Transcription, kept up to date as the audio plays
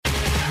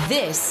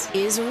This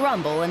is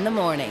Rumble in the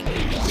Morning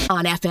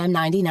on FM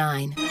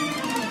 99.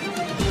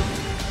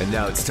 And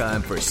now it's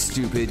time for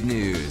Stupid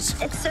News,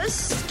 It's so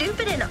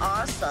stupid and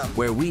awesome.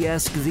 where we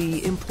ask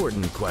the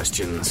important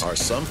questions. Are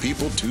some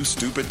people too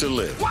stupid to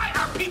live? Why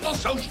are people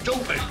so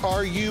stupid?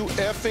 Are you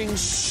effing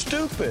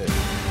stupid?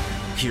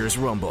 Here's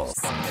Rumble.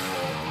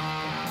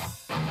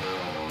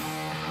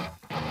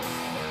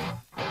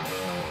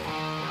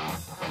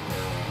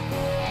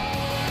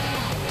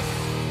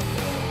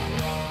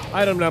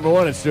 Item number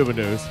one in Stupid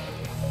News.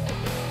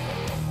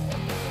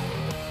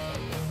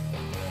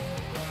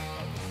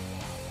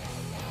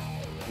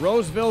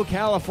 Roseville,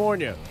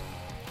 California.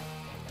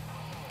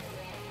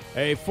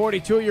 A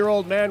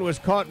 42-year-old man was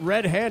caught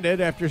red-handed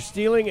after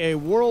stealing a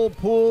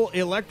Whirlpool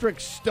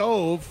electric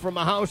stove from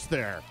a house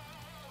there.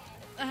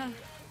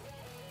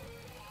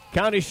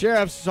 County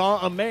sheriffs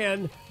saw a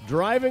man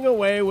driving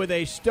away with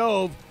a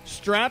stove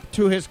strapped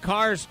to his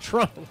car's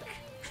trunk.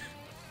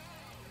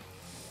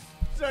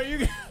 So you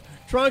got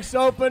trunk's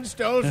open,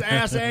 stove's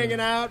ass hanging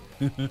out,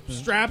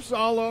 straps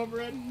all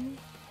over it.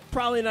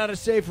 Probably not a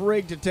safe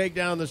rig to take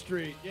down the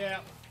street. Yeah.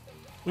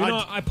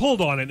 Well, I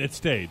pulled on it and it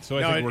stayed, so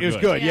I think we're it was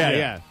good. good.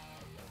 Yeah.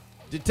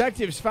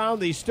 Detectives found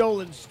the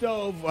stolen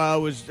stove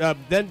was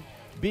then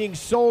being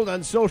sold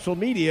on social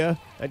media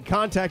and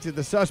contacted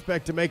the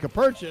suspect to make a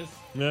purchase.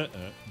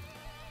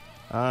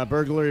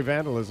 Burglary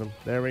vandalism.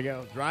 There we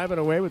go. Driving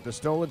away with the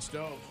stolen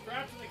stove.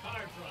 Strapped to the car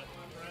trunk,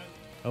 my friend.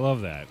 I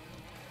love that.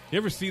 You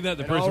ever see that?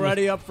 The And person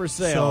already up for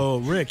sale.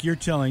 So, Rick, you're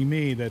telling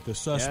me that the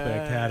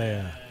suspect had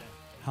a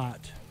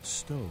hot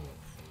stove.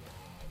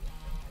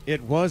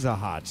 It was a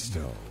hot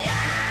stove.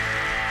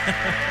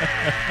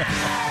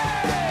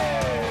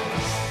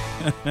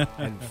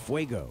 And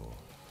fuego.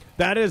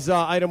 That is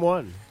item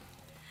one.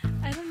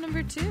 Item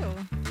number two.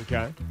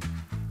 Okay.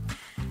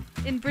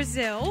 In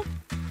Brazil,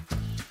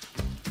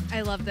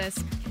 I love this.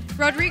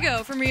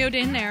 Rodrigo from Rio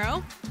de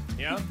Janeiro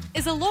Yeah.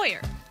 is a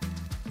lawyer.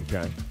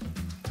 Okay.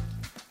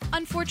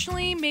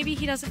 Unfortunately, maybe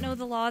he doesn't know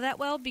the law that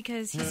well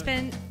because he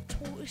spent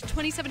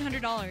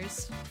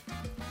 $2,700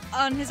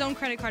 on his own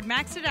credit card,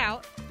 maxed it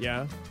out,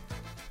 Yeah.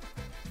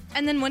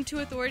 and then went to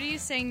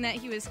authorities saying that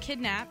he was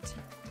kidnapped,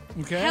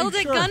 Okay, held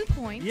sure. at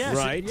gunpoint. Yes,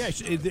 Right.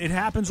 it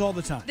happens all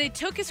the time. They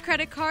took his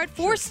credit card,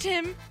 forced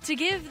him to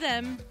give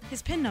them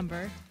his PIN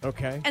number,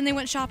 Okay. and they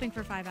went shopping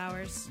for 5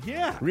 hours.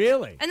 Yeah.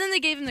 Really? And then they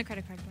gave him the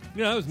credit card back.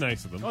 Yeah, that was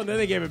nice of them. Oh, and then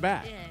they gave it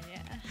back. Yeah.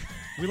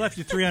 We left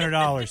you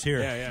 $300 here.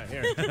 Yeah,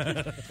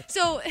 here.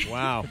 So,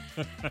 Wow.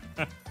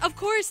 of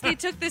course, they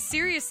took this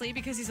seriously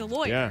because he's a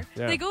lawyer.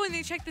 Yeah. They go and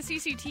they check the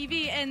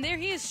CCTV, and there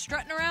he is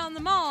strutting around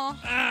the mall,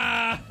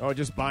 Oh,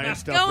 just buying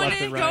stuff going left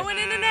in, and right. going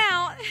in and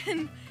out.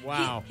 And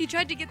Wow. he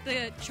tried to get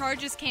the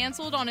charges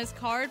canceled on his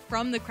card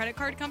from the credit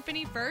card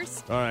company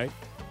first, All right.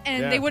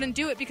 and Yeah. they wouldn't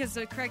do it because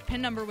the correct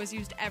PIN number was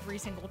used every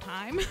single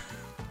time.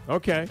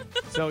 Okay.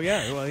 So,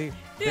 yeah. Well,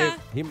 Yeah.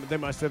 they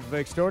must have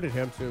extorted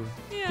him to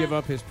Yeah. give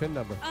up his PIN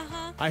number.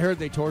 Uh-huh. I heard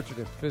they tortured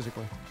him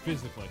physically.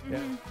 Physically. Yeah.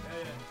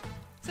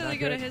 So Not they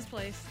go to good. his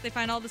place. They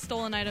find all the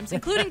stolen items,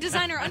 including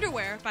designer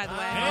underwear, by the way.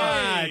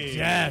 Ah, Hey.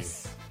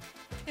 yes.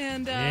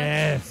 And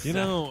Yes. You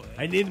know,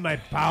 I need my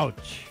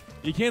pouch.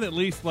 you can't at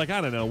least, like, I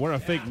don't know, wear a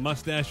fake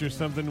mustache or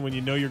something when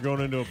you know you're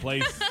going into a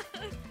place.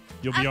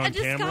 You'll be a on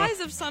disguise camera.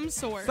 of some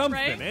sort, Something,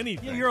 right?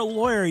 anything. Yeah, you're a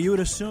lawyer. You would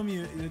assume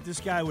that this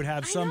guy would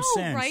have I some know,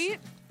 sense right?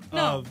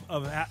 No,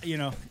 of it's You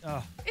know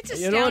what,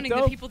 astounding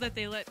though? the people that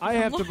they let. I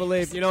become have to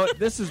lawyers. believe,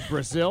 this is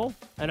Brazil,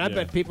 and I Yeah.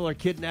 bet people are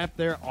kidnapped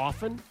there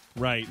often,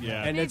 Right,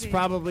 yeah. and it's Maybe.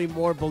 probably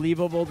more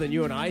believable than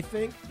you and I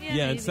think. Yeah, in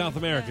maybe. South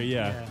America,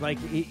 yeah. Like,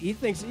 he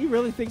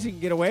really thinks he can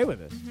get away with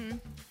this.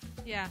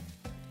 Yeah.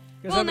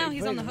 'Cause Well, I now mean,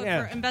 he's on the hook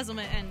yeah. for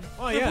embezzlement and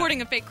Oh, yeah.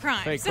 reporting a fake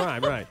crime. Fake So-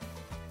 crime, right.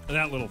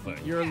 That little thing.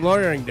 Your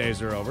lawyering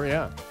days are over,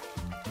 yeah.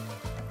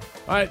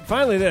 All right,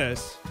 finally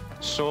this.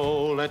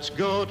 So let's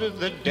go to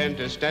the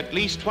dentist at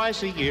least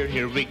twice a year.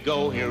 Here we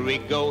go, here we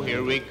go,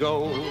 here we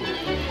go.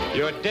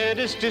 Your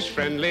dentist is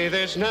friendly,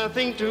 there's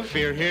nothing to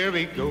fear. Here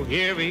we go,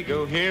 here we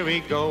go, here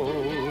we go.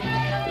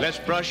 Let's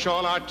brush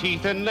all our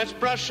teeth and let's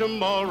brush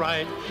them all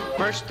right.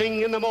 First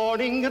thing in the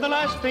morning and the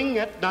last thing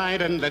at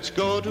night. And let's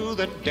go to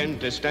the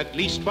dentist at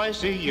least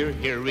twice a year.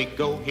 Here we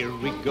go, here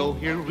we go,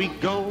 here we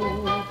go.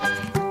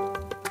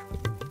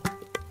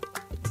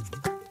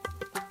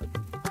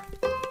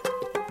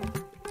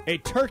 A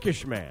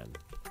Turkish man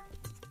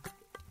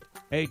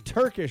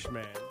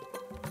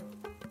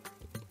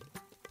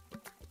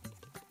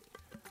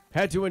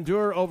had to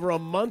endure over a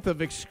month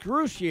of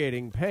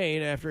excruciating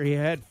pain after he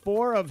had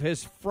 4 of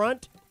his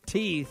front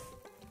teeth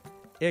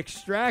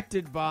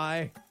extracted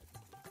by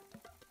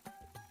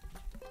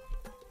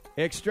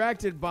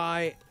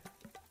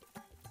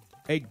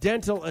a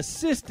dental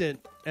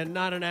assistant and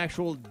not an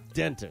actual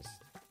dentist.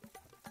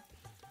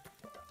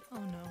 Oh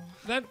no.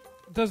 That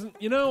doesn't,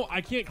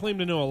 I can't claim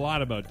to know a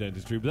lot about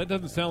dentistry, but that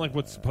doesn't sound like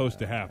what's supposed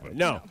to happen.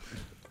 No.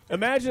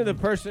 Imagine the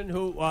person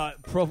who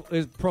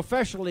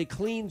professionally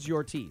cleans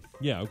your teeth,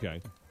 Yeah,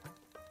 okay.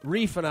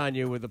 reefing on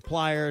you with the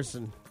pliers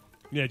and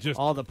Yeah, just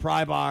all the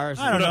pry bars.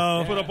 I don't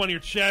know. Put up on your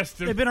chest.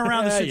 They've been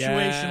around the Yeah,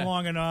 situation yeah.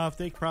 long enough.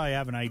 They probably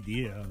have an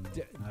idea.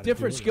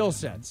 Different skill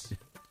sets.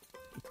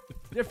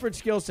 Different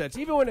skill sets.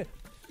 Even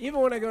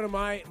when I go to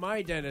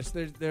my dentist,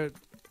 there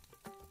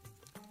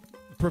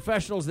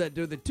professionals that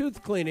do the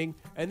tooth cleaning,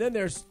 and then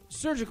there's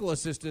surgical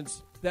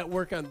assistants that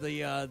work on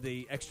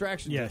the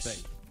extractions Yes. of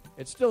things.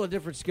 It's still a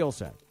different skill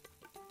set.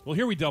 Well,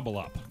 here we double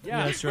up.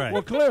 Yeah, that's right.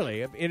 Well,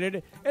 clearly, and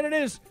it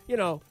is,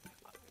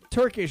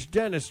 Turkish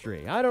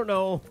dentistry. I don't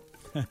know,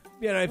 if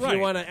Right. you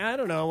want to. I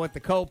don't know what the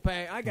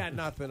copay. I got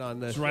nothing on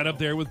this. It's right up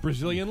there with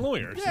Brazilian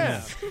lawyers.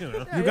 Yeah.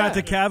 You got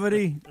the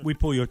cavity, we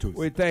pull your tooth.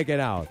 We take it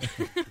out.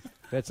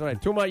 That's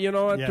right. Too much. You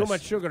know what? Yes. Too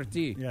much sugar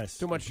tea. Yes.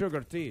 Too much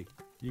sugar tea.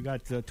 You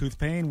got tooth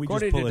pain, we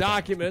According just pull to it out.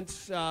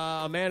 documents,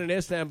 a man in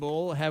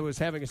Istanbul was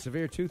having a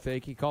severe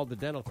toothache. He called the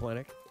dental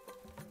clinic,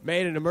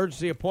 made an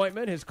emergency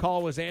appointment. His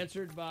call was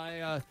answered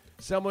by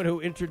someone who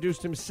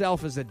introduced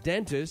himself as a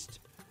dentist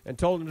and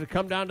told him to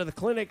come down to the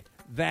clinic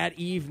that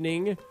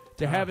evening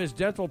to have his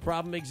dental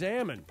problem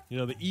examined.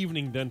 The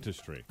evening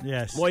dentistry.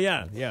 Yes. Well,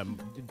 yeah.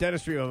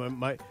 Dentistry,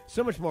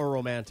 so much more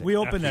romantic. We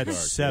open at After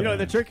dark. 7.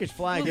 the Turkish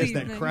flag has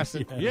that Evening.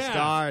 crescent, Yeah.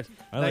 stars,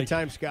 I like-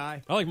 nighttime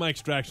sky. I like my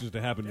extractions to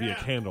happen via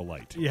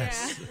candlelight.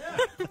 Yes.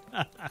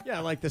 Yeah,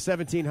 like the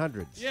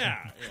 1700s. Yeah.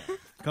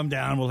 Come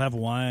down, we'll have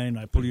wine,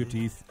 I pull your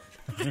teeth.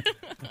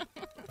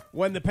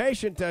 When the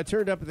patient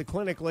turned up at the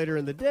clinic later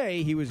in the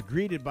day, he was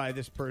greeted by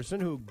this person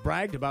who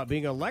bragged about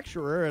being a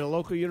lecturer at a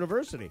local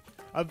University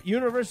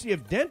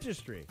of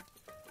Dentistry.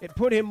 It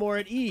put him more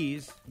at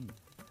ease.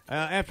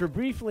 After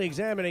briefly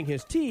examining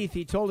his teeth,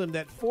 he told him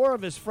that 4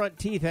 of his front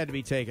teeth had to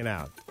be taken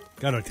out.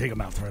 Gotta take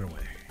them out right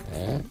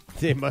away.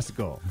 They must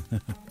go.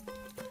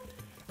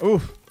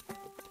 Oof.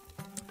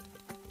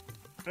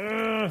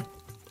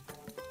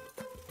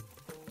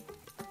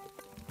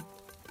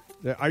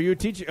 Are you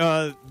teaching?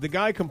 The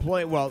guy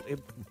complained. Well,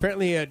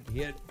 apparently he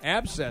had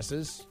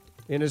abscesses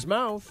in his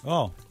mouth.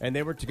 Oh, And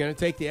they were going to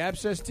take the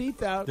abscess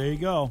teeth out. there you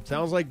go.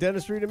 Sounds like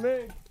dentistry to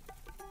me.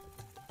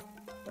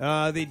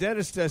 The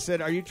dentist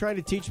said, "Are you trying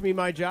to teach me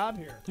my job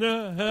here?"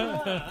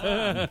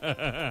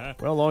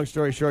 Well, long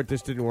story short,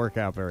 this didn't work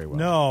out very well.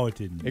 No, it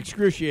didn't.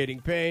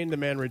 Excruciating pain. The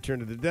man returned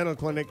to the dental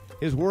clinic.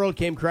 His world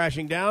came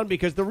crashing down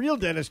because the real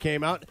dentist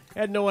came out,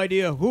 had no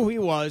idea who he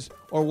was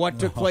or what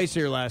took place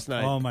here last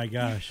night. Oh, my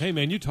gosh. Hey,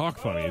 man, you talk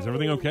funny. Is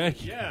everything okay?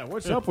 Yeah,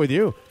 what's up with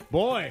you?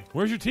 Boy.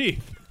 Where's your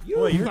teeth?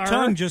 Boy, your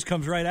tongue just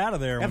comes right out of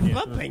there when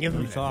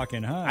you're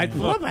talking, huh? I'd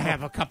love to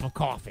have a cup of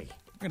coffee.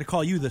 I'm going to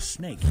call you the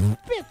snake.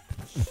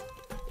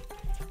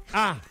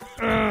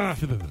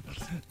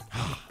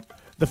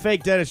 The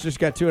fake dentist just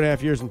got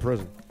 2.5 years in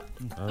prison.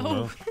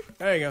 Oh,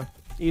 There you go.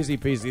 Easy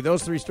peasy.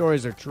 Those 3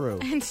 stories are true.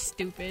 and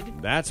stupid.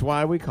 That's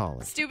why we call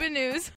it. Stupid news.